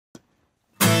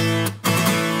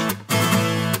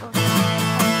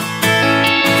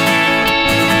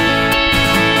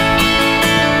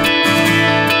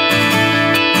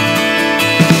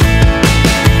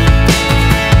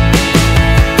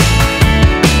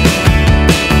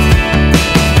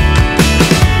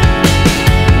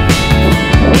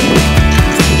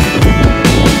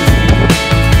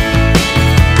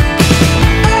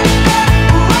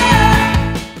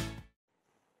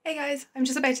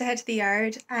to the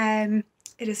yard.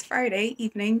 It is Friday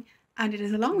evening and it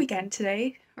is a long weekend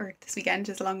today, or this weekend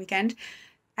is a long weekend.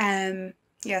 Um,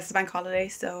 yeah, it's a bank holiday,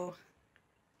 so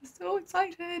I'm so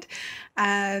excited.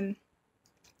 Um,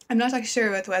 I'm not actually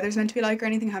sure what the weather's meant to be like or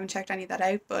anything. I haven't checked any of that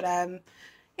out, but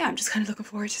yeah, I'm just kind of looking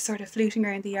forward to sort of fluting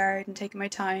around the yard and taking my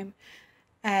time.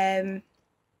 Um,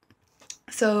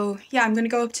 so yeah, I'm gonna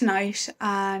go up tonight,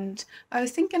 and I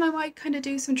was thinking I might kind of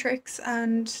do some tricks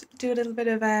and do a little bit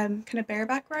of kind of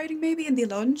bareback riding maybe in the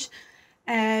lunge.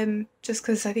 Just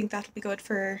because I think that'll be good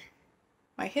for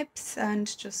my hips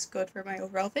and just good for my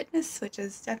overall fitness, which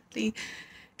is definitely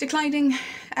declining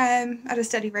at a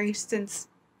steady rate since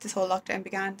this whole lockdown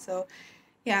began. So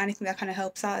yeah, anything that kind of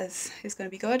helps that is going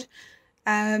to be good.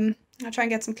 I'll try and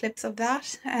get some clips of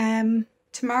that.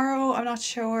 Tomorrow I'm not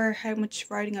sure how much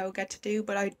riding I will get to do,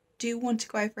 but I do want to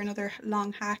go out for another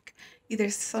long hack either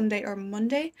Sunday or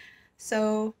Monday.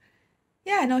 So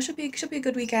yeah, no, it should be a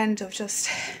good weekend of just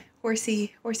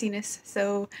horsiness.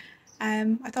 So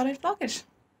I thought I'd vlog it.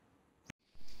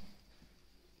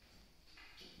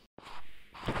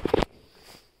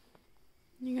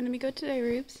 You're gonna be good today,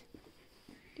 Rubes.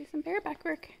 Do some bareback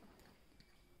work.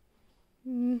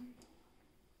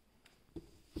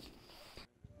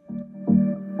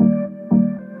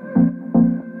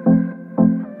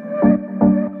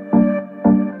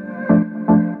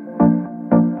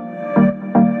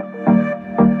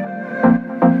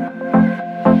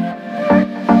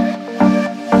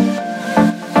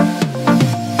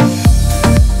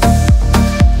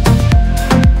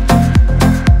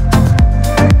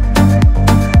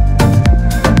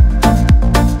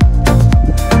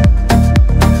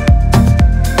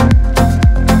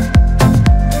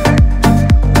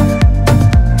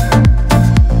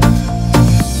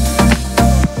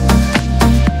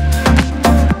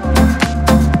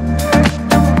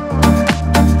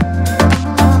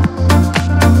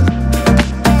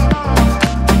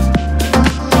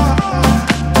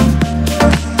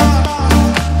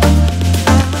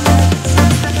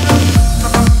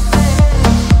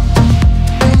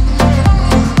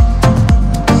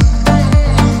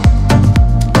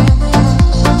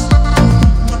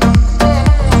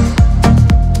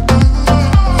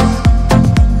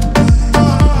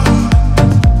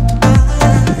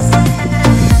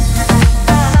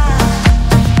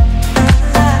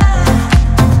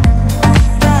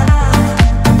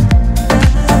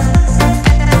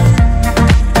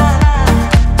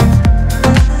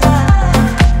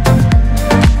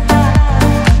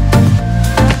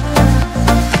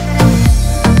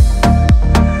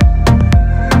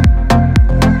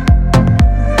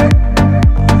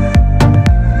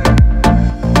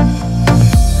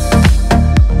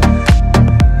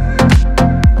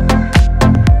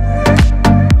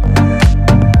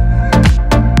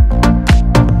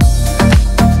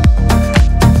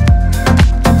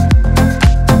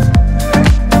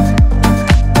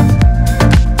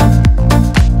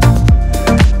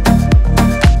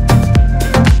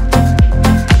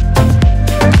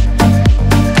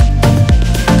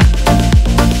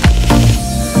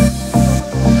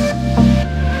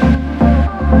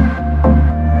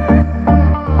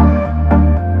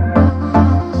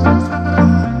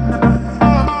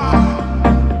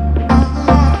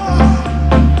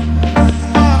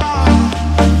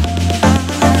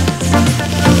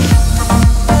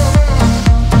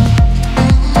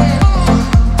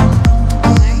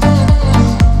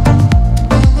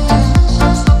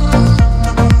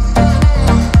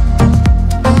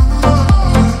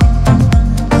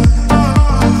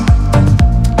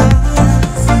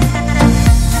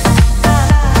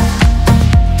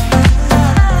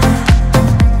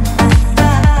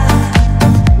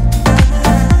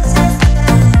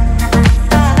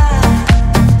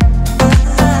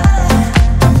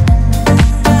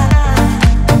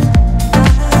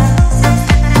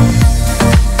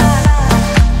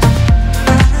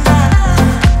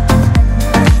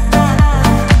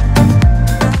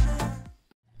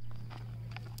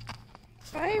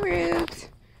 Bye, Rubes.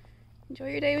 Enjoy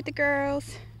your day with the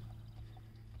girls.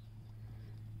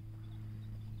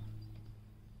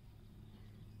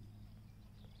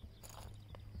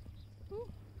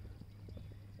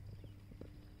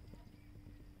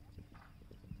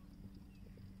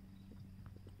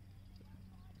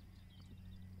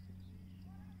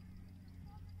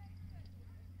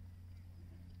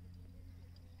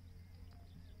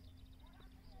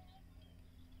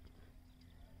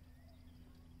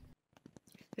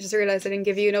 I just realised I didn't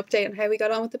give you an update on how we got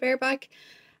on with the bareback.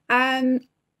 Um,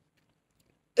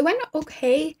 it went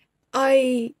okay.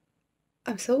 I'm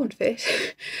so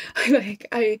unfit.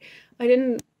 I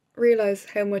didn't realise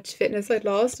how much fitness I'd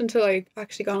lost until I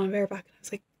actually got on bareback. I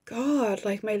was like, God,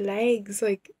 like my legs,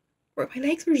 my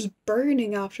legs were just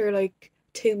burning after like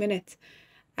 2 minutes.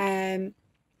 Um,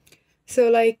 so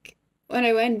like when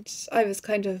I went, I was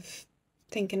kind of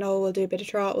thinking, oh, we'll do a bit of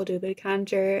trot, we'll do a bit of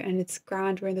canter, and it's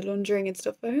grand. We're in the lunge ring and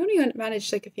stuff. But I only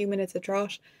managed like a few minutes of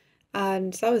trot,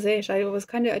 and that was it. I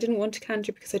didn't want to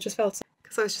canter because I just felt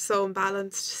because I was just so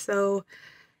unbalanced. So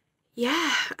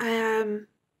yeah,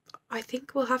 I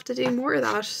think we'll have to do more of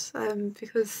that,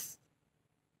 because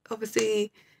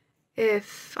obviously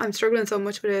if I'm struggling so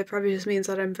much with it, it probably just means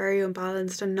that I'm very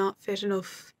unbalanced and not fit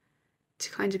enough to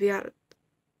kind of be at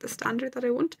the standard that I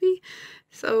want to be.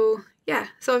 So yeah,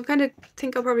 so I kind of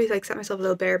think I'll probably like set myself a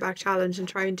little bareback challenge and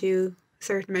try and do a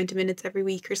certain amount of minutes every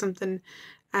week or something,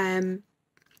 and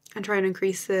try and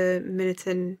increase the minutes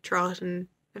in trot and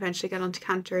eventually get onto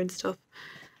canter and stuff.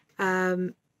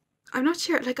 Um, I'm not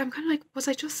sure, like I'm kind of like, was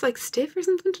I just like stiff or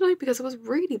something tonight, because it was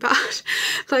really bad.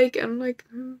 Like I'm like,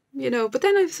 but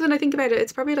then when I think about it,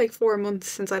 it's probably like 4 months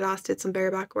since I last did some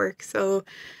bareback work, so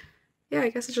yeah, I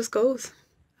guess it just goes.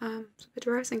 It's a bit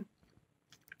depressing.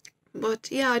 But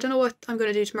yeah, I don't know what I'm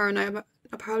going to do tomorrow now.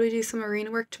 I'll probably do some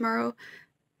arena work tomorrow.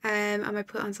 I might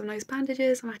put on some nice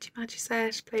bandages, a matchy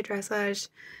set, play dressage.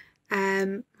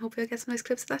 Hopefully I'll get some nice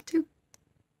clips of that too.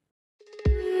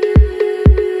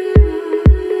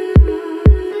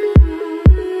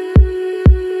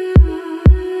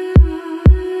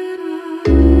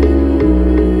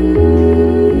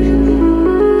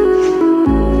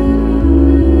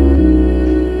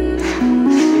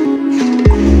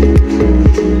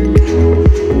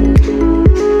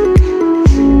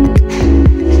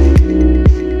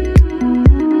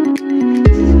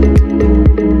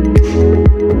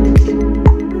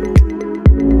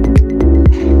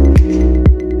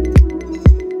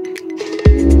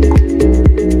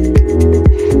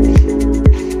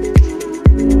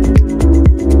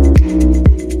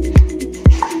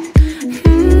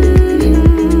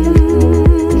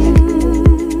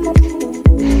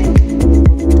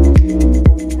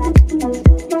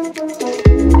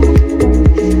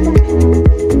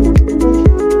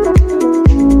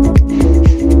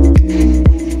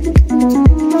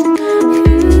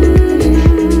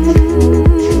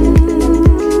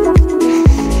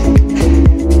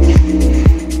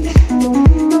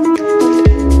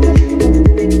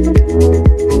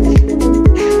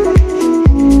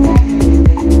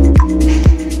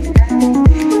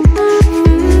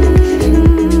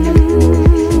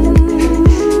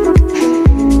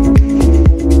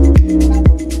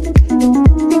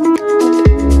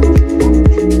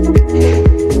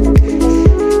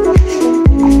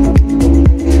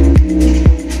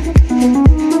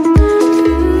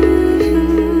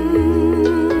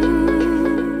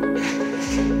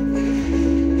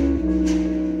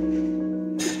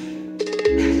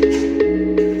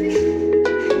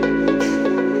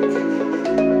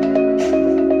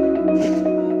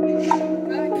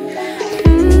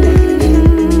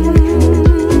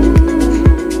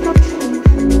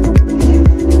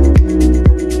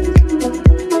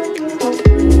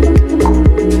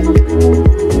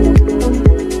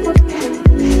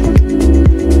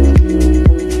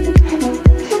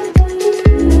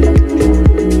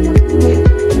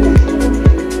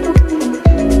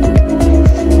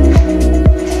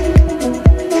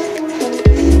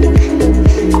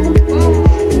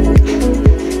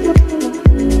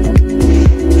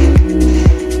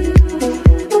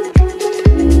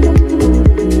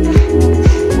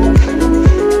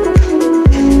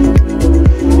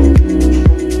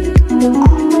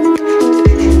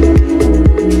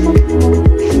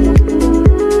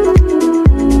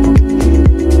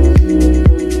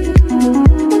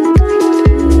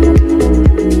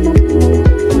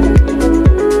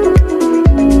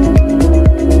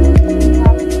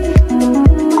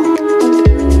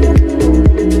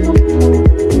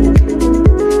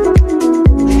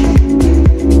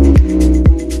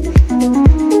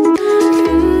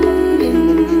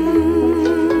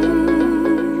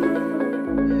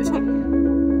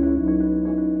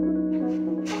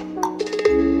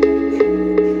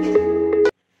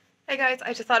 Hey guys,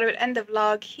 I just thought I would end the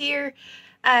vlog here.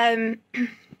 I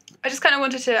just kind of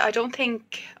wanted to, I don't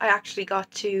think I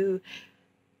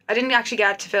didn't actually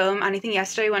get to film anything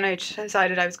yesterday when I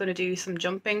decided I was going to do some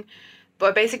jumping.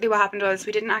 But basically what happened was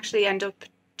we didn't actually end up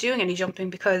doing any jumping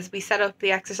because we set up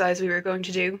the exercise we were going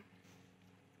to do,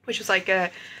 which was like a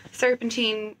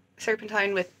serpentine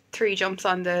with 3 jumps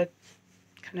on the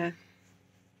kind of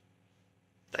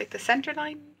like the center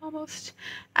line almost.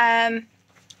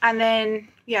 And then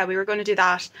yeah, we were going to do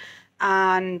that,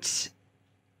 but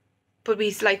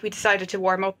we decided to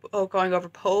warm up going over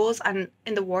poles, and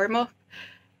in the warm up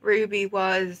Ruby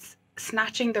was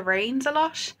snatching the reins a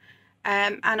lot,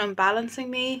 and unbalancing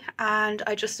me, and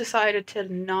I just decided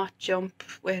to not jump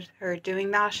with her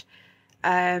doing that.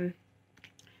 Um,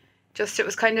 just it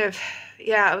was kind of,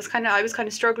 yeah, I was kind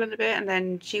of struggling a bit, and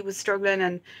then she was struggling,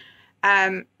 and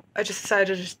I just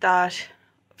decided that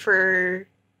for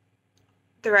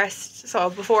the rest, so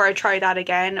before I try that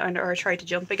again or try to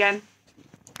jump again,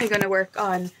 I'm going to work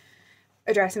on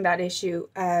addressing that issue,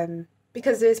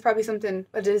 because it is probably something,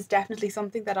 but it is definitely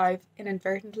something that I've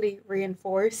inadvertently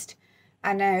reinforced,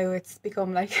 and now it's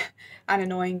become like an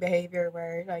annoying behavior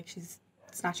where like she's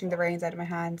snatching the reins out of my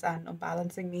hands and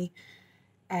unbalancing me,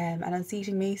 and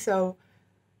unseating me. So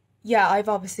yeah, I've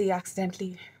obviously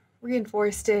accidentally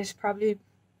reinforced it. Probably,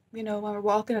 when we're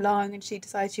walking along and she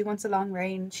decides she wants a long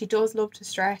rein. She does love to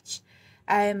stretch.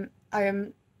 I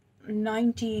am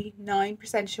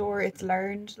 99% sure it's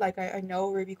learned. Like I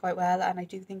know Ruby quite well, and I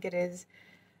do think it is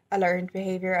a learned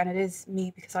behavior, and it is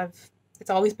me because it's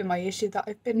always been my issue that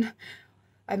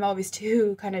I'm always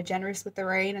too kind of generous with the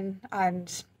rein,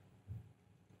 and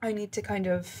I need to kind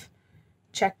of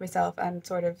check myself and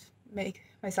sort of make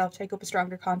myself take up a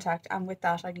stronger contact. And with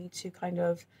that, I need to kind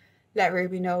of let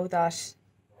Ruby know that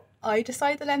I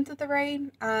decide the length of the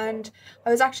rein. And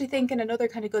I was actually thinking another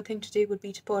kind of good thing to do would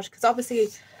be to put, because obviously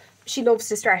she loves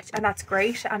to stretch, and that's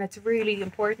great, and it's really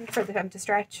important for them to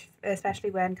stretch,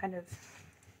 especially when kind of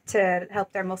to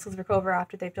help their muscles recover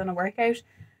after they've done a workout.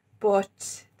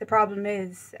 But the problem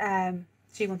is,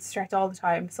 she wants to stretch all the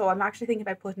time. So I'm actually thinking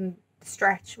about putting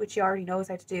stretch, which she already knows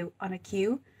how to do, on a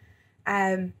cue.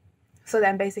 Um, so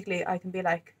then basically I can be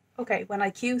like, okay, when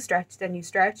I cue stretch, then you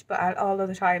stretch, but at all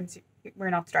other times we're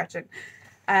not stretching.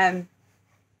 Um,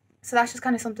 so that's just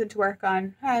kind of something to work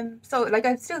on. So like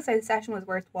I'd still say the session was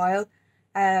worthwhile,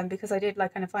 because I did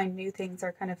like kind of find new things,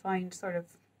 or kind of find sort of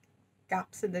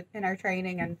gaps in our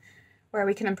training and where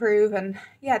we can improve. And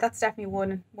yeah, that's definitely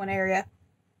one area.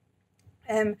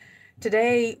 Um,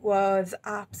 Today was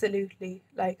absolutely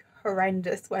like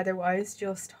horrendous weather-wise,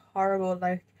 just horrible.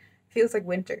 Like feels like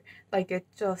winter. Like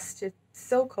it's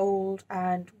so cold,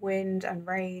 and wind and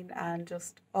rain and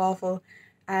just awful.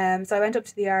 So I went up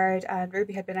to the yard, and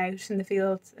Ruby had been out in the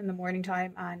fields in the morning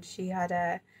time, and she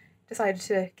had decided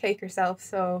to cake herself,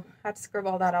 so I had to scrub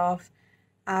all that off.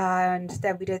 And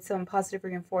then we did some positive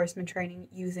reinforcement training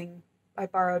using, I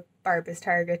borrowed Barbara's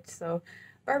target. So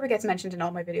Barbara gets mentioned in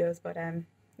all my videos, but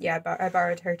yeah, I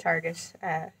borrowed her target.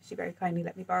 She very kindly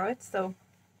let me borrow it. So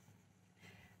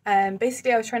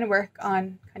basically I was trying to work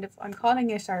on kind of, I'm calling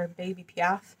it our baby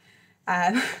piaffe.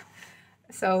 Um,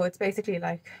 so it's basically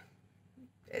like,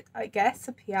 I guess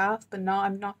a piaffe, but no,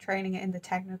 I'm not training it in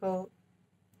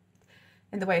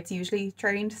the way it's usually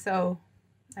trained. So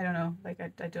I don't know, like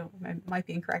I don't, I might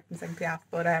be incorrect in saying piaffe,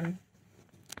 but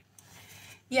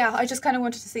yeah, I just kind of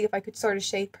wanted to see if I could sort of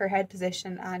shape her head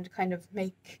position and kind of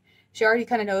make, she already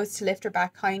kind of knows to lift her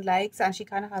back hind legs, and she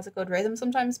kind of has a good rhythm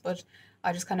sometimes, but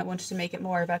I just kind of wanted to make it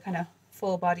more of a kind of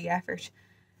full body effort.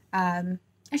 And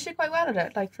she did quite well at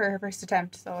it, like for her first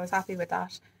attempt, so I was happy with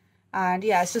that. And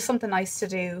yeah, it's just something nice to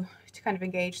do to kind of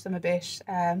engage them a bit,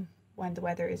 when the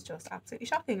weather is just absolutely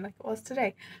shocking like it was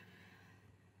today.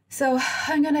 So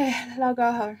I'm gonna log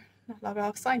off, or not log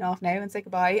off, sign off now and say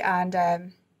goodbye.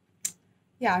 And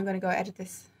yeah, I'm gonna go edit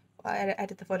this,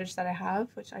 edit the footage that I have,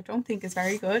 which I don't think is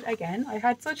very good. Again, I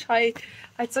had such like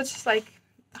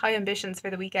high ambitions for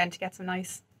the weekend to get some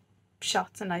nice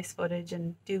shots and nice footage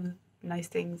and do nice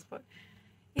things, but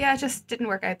yeah, it just didn't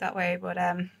work out that way. But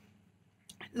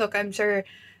look, I'm sure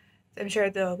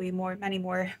there'll be many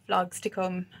more vlogs to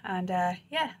come, and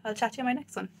yeah, I'll chat to you in my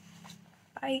next one.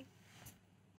 Bye.